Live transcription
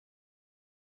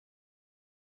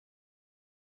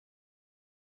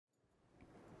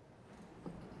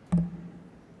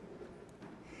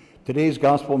Today's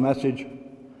gospel message,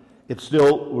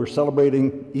 we're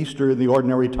celebrating Easter in the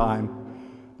ordinary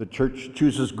time. The church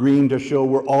chooses green to show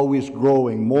we're always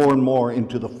growing more and more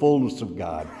into the fullness of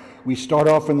God. We start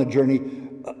off in the journey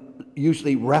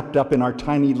usually wrapped up in our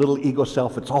tiny little ego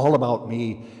self. It's all about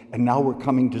me. And now we're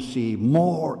coming to see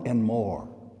more and more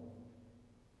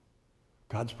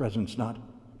God's presence, not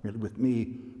merely with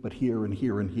me, but here and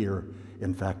here and here,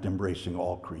 in fact, embracing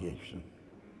all creation.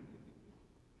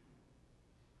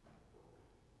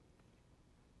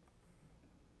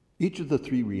 Each of the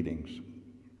three readings,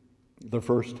 the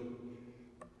first,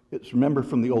 it's remember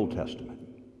from the Old Testament.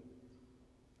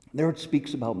 There it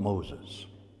speaks about Moses.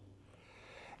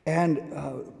 And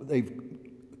they've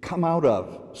come out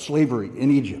of slavery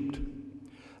in Egypt.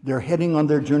 They're heading on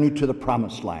their journey to the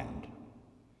Promised Land.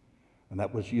 And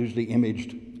that was usually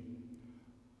imaged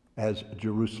as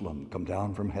Jerusalem, come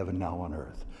down from heaven now on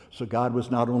earth. So God was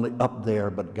not only up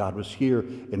there, but God was here.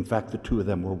 In fact, the two of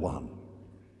them were one.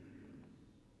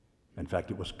 In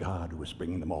fact, it was God who was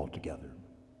bringing them all together.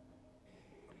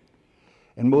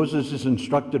 And Moses is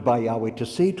instructed by Yahweh to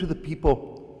say to the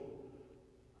people,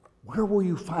 where will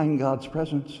you find God's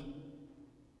presence?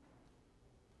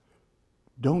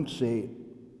 Don't say,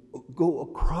 go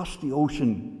across the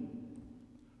ocean.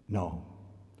 No.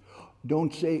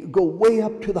 Don't say, go way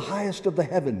up to the highest of the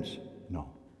heavens. No.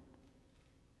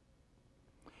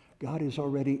 God is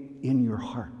already in your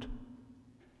heart.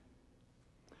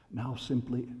 Now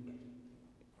simply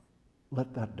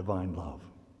let that divine love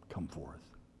come forth.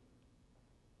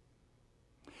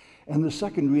 And the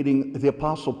second reading, the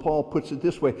Apostle Paul puts it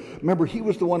this way. Remember, he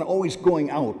was the one always going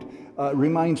out.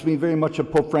 Reminds me very much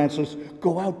of Pope Francis.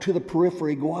 Go out to the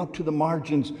periphery, go out to the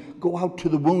margins, go out to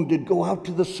the wounded, go out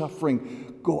to the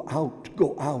suffering. Go out,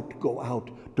 go out, go out.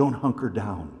 Don't hunker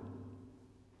down.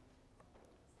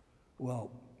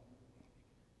 Well,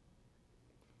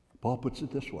 Paul puts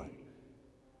it this way.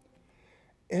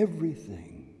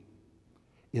 Everything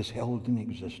is held in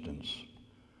existence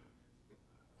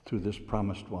through this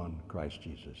promised one, Christ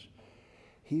Jesus.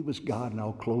 He was God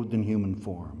now clothed in human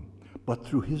form, but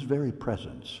through his very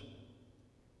presence,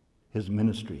 his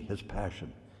ministry, his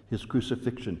passion, his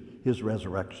crucifixion, his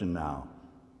resurrection now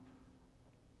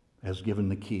has given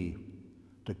the key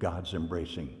to God's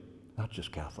embracing, not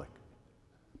just Catholic,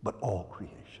 but all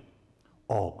creation,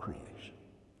 all creation,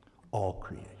 all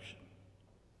creation.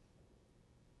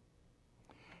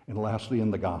 And lastly,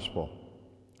 in the gospel,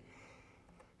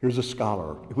 here's a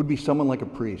scholar. It would be someone like a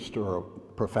priest or a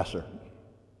professor.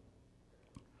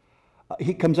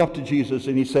 He comes up to Jesus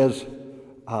and he says,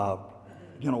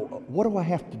 what do I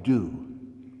have to do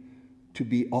to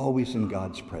be always in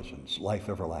God's presence, life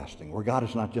everlasting, where God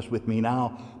is not just with me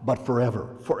now, but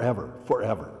forever, forever,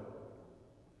 forever.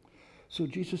 So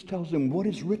Jesus tells him what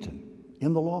is written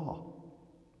in the law.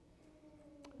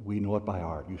 We know it by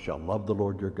heart. You shall love the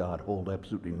Lord your God, hold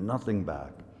absolutely nothing back,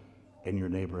 and your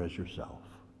neighbor as yourself.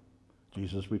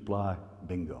 Jesus' reply,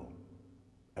 bingo,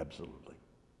 absolutely,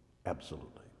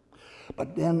 absolutely.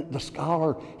 But then the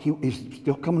scholar, he is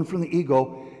still coming from the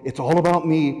ego. It's all about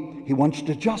me. He wants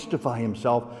to justify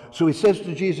himself. So he says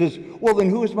to Jesus, well, then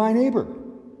who is my neighbor?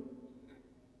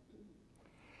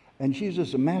 And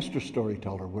Jesus, a master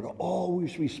storyteller, would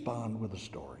always respond with a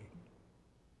story,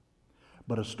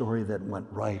 but a story that went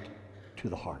right to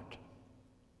the heart.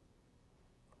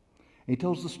 He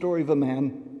tells the story of a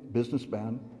man,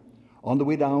 businessman, on the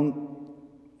way down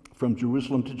from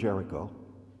Jerusalem to Jericho.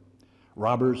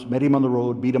 Robbers met him on the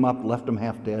road, beat him up, left him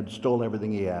half dead, stole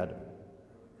everything he had.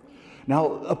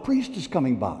 Now, a priest is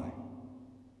coming by,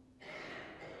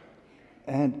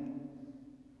 and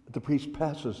the priest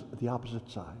passes the opposite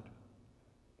side.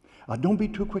 Don't be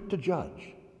too quick to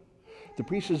judge. The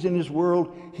priest is in his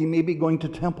world. He may be going to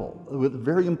temple,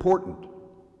 very important.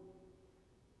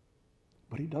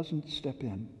 But he doesn't step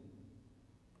in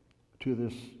to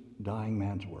this dying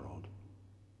man's world.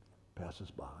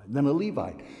 Passes by. Then a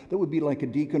Levite, that would be like a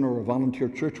deacon or a volunteer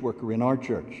church worker in our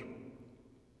church,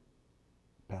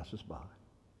 passes by.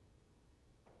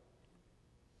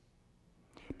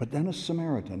 But then a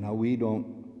Samaritan. Now we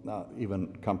don't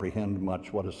even comprehend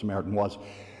much what a Samaritan was.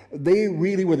 They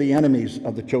really were the enemies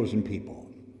of the chosen people.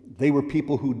 They were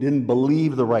people who didn't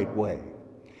believe the right way.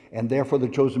 And therefore the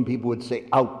chosen people would say,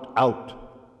 out,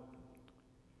 out.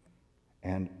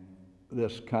 And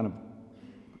this kind of,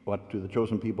 what to the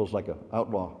chosen people is like an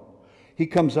outlaw. He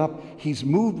comes up, he's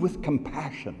moved with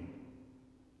compassion.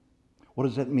 What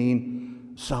does that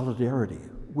mean? Solidarity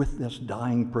with this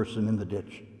dying person in the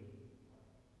ditch.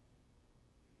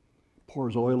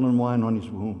 Pours oil and wine on his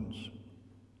wounds.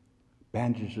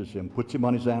 Bandages him, puts him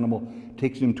on his animal,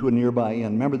 takes him to a nearby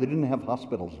inn. Remember, they didn't have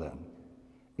hospitals then.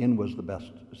 inn was the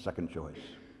best second choice.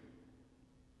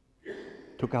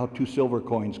 Took out 2 silver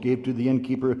coins, gave to the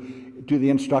innkeeper, to the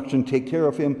instruction, take care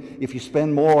of him. If you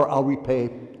spend more, I'll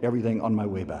repay everything on my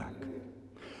way back.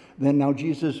 Then now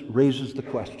Jesus raises the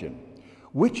question,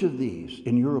 which of these,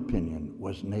 in your opinion,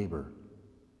 was neighbor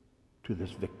to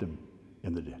this victim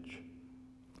in the ditch?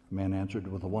 The man answered,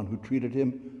 with the one who treated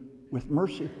him with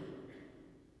mercy.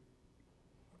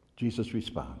 Jesus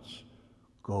responds,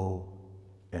 go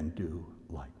and do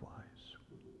likewise.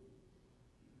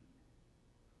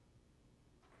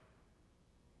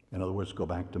 In other words, go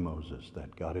back to Moses,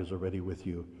 that God is already with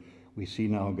you. We see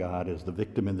now God as the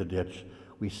victim in the ditch.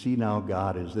 We see now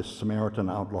God as this Samaritan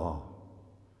outlaw.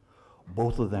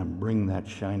 Both of them bring that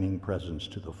shining presence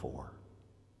to the fore.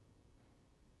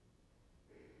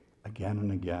 Again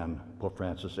and again, Pope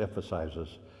Francis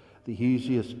emphasizes the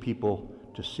easiest people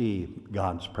to see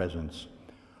God's presence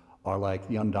are like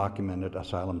the undocumented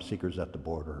asylum seekers at the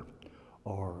border,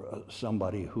 or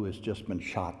somebody who has just been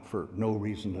shot for no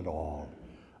reason at all.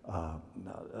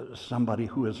 Somebody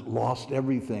who has lost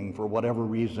everything for whatever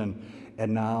reason,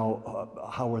 and now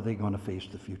how are they going to face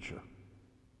the future?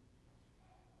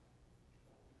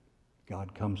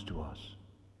 God comes to us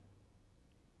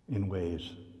in ways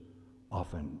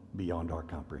often beyond our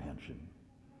comprehension.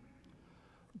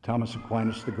 Thomas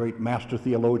Aquinas, the great master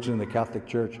theologian in the Catholic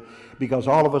Church, because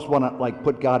all of us want to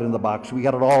put God in the box. We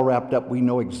got it all wrapped up. We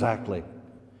know exactly.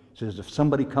 He says, if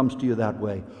somebody comes to you that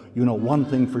way, you know one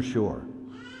thing for sure.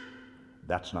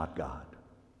 That's not God.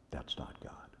 That's not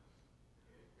God.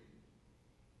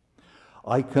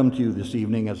 I come to you this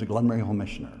evening as a Glenmary Home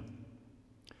Missioner.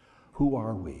 Who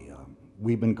are we?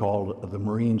 We've been called the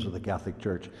Marines of the Catholic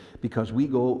Church because we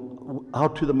go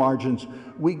out to the margins.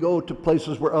 We go to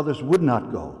places where others would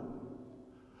not go.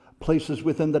 Places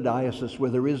within the diocese where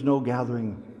there is no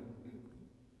gathering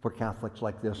for Catholics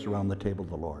like this around the table of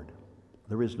the Lord.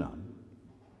 There is none.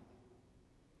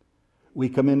 We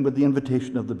come in with the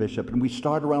invitation of the bishop, and we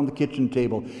start around the kitchen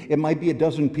table. It might be a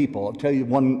dozen people. I'll tell you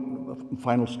one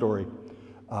final story.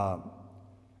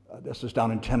 This is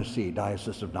down in Tennessee,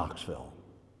 Diocese of Knoxville.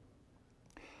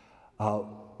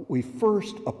 We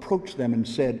first approached them and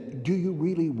said, do you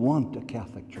really want a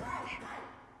Catholic church?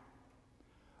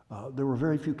 There were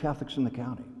very few Catholics in the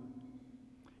county.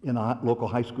 In a local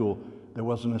high school, there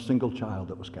wasn't a single child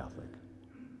that was Catholic.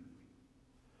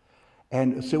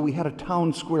 And so we had a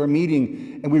town square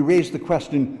meeting, and we raised the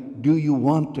question, do you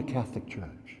want a Catholic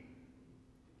church?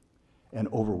 And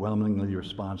overwhelmingly the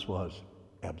response was,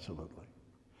 absolutely.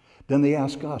 Then they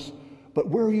asked us, but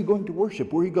where are you going to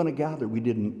worship? Where are you going to gather? We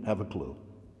didn't have a clue.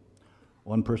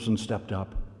 One person stepped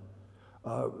up.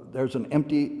 There's an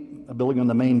empty building on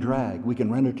the main drag. We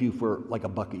can rent it to you for like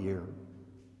 $1 a year.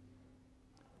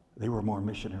 They were more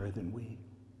missionary than we.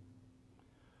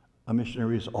 A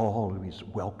missionary is always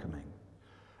welcoming.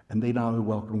 And they not only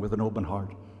welcome with an open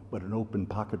heart, but an open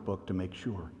pocketbook to make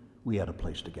sure we had a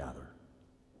place to gather.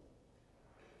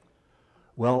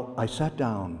 Well, I sat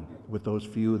down with those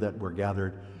few that were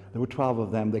gathered. There were 12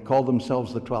 of them. They called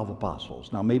themselves the 12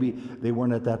 Apostles. Now, maybe they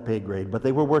weren't at that pay grade, but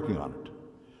they were working on it.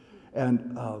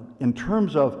 And in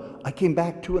terms of, I came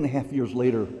back 2.5 years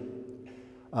later.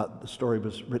 The story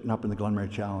was written up in the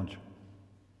Glenmary Challenge.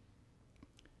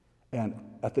 And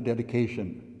at the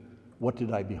dedication, what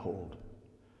did I behold?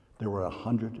 There were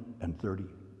 130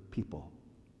 people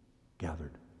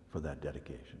gathered for that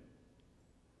dedication.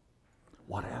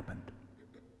 What happened?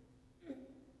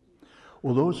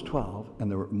 Well, those 12, and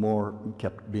there were more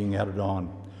kept being added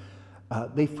on,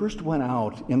 they first went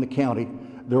out in the county.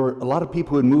 There were a lot of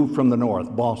people who had moved from the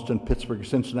north, Boston, Pittsburgh,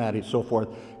 Cincinnati, and so forth,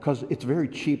 because it's very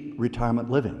cheap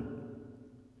retirement living.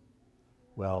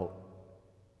 Well,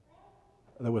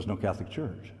 there was no Catholic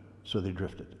church, so they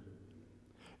drifted.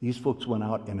 These folks went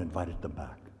out and invited them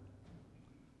back.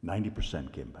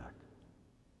 90% came back.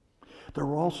 There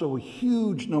were also a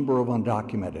huge number of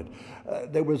undocumented.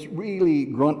 There was really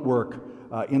grunt work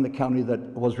in the county that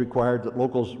was required that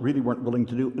locals really weren't willing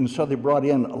to do, and so they brought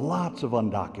in lots of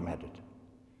undocumented.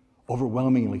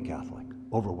 Overwhelmingly Catholic,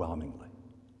 overwhelmingly.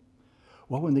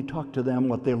 Well, when they talked to them,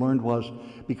 what they learned was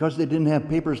because they didn't have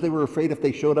papers, they were afraid if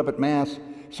they showed up at Mass,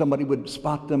 somebody would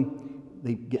spot them,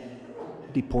 they'd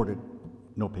get deported.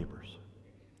 No papers.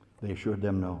 They assured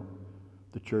them, no.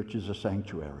 The church is a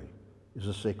sanctuary, is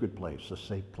a sacred place, a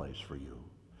safe place for you.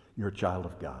 You're a child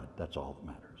of God. That's all that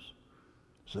matters.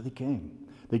 So they came.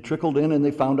 They trickled in and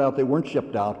they found out they weren't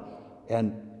shipped out,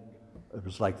 and it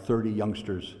was like 30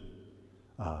 youngsters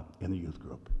in the youth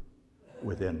group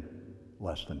within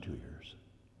less than 2 years.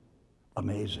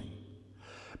 Amazing.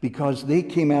 Because they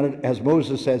came at it, as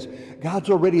Moses says, God's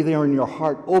already there in your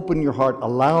heart. Open your heart.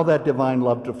 Allow that divine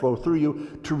love to flow through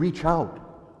you, to reach out,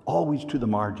 always to the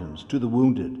margins, to the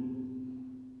wounded,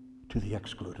 to the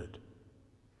excluded.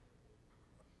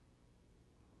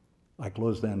 I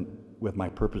close then with my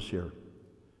purpose here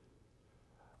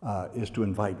is to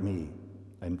invite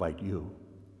you,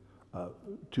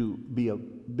 to be a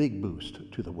big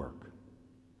boost to the work.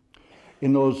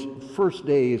 In those first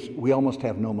days, we almost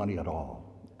have no money at all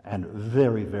and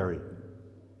very, very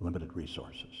limited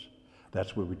resources.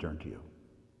 That's where we turn to you.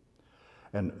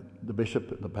 And the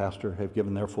bishop, the pastor have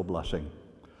given their full blessing.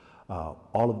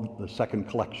 All of the second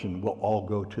collection will all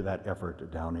go to that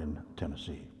effort down in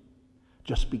Tennessee.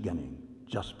 Just beginning.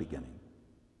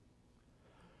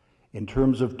 In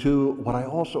terms of two, what I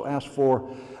also ask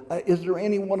for, is there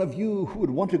any one of you who would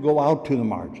want to go out to the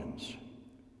margins,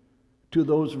 to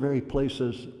those very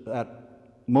places that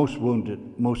most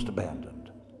wounded, most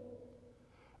abandoned?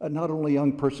 Not only a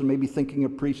young person, maybe thinking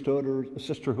of priesthood or a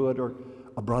sisterhood or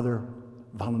a brother,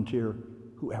 volunteer,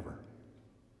 whoever.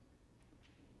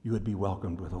 You would be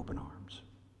welcomed with open arms.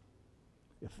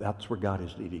 If that's where God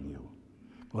is leading you,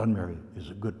 Glenmary is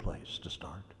a good place to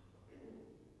start.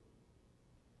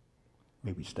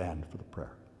 May we stand for the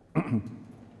prayer.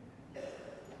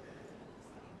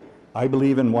 I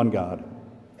believe in one God,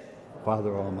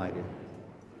 Father Almighty,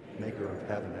 maker of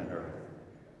heaven and earth.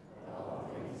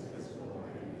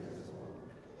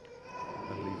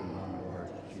 I believe in one Lord,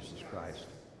 Jesus Christ,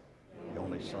 the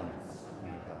only Son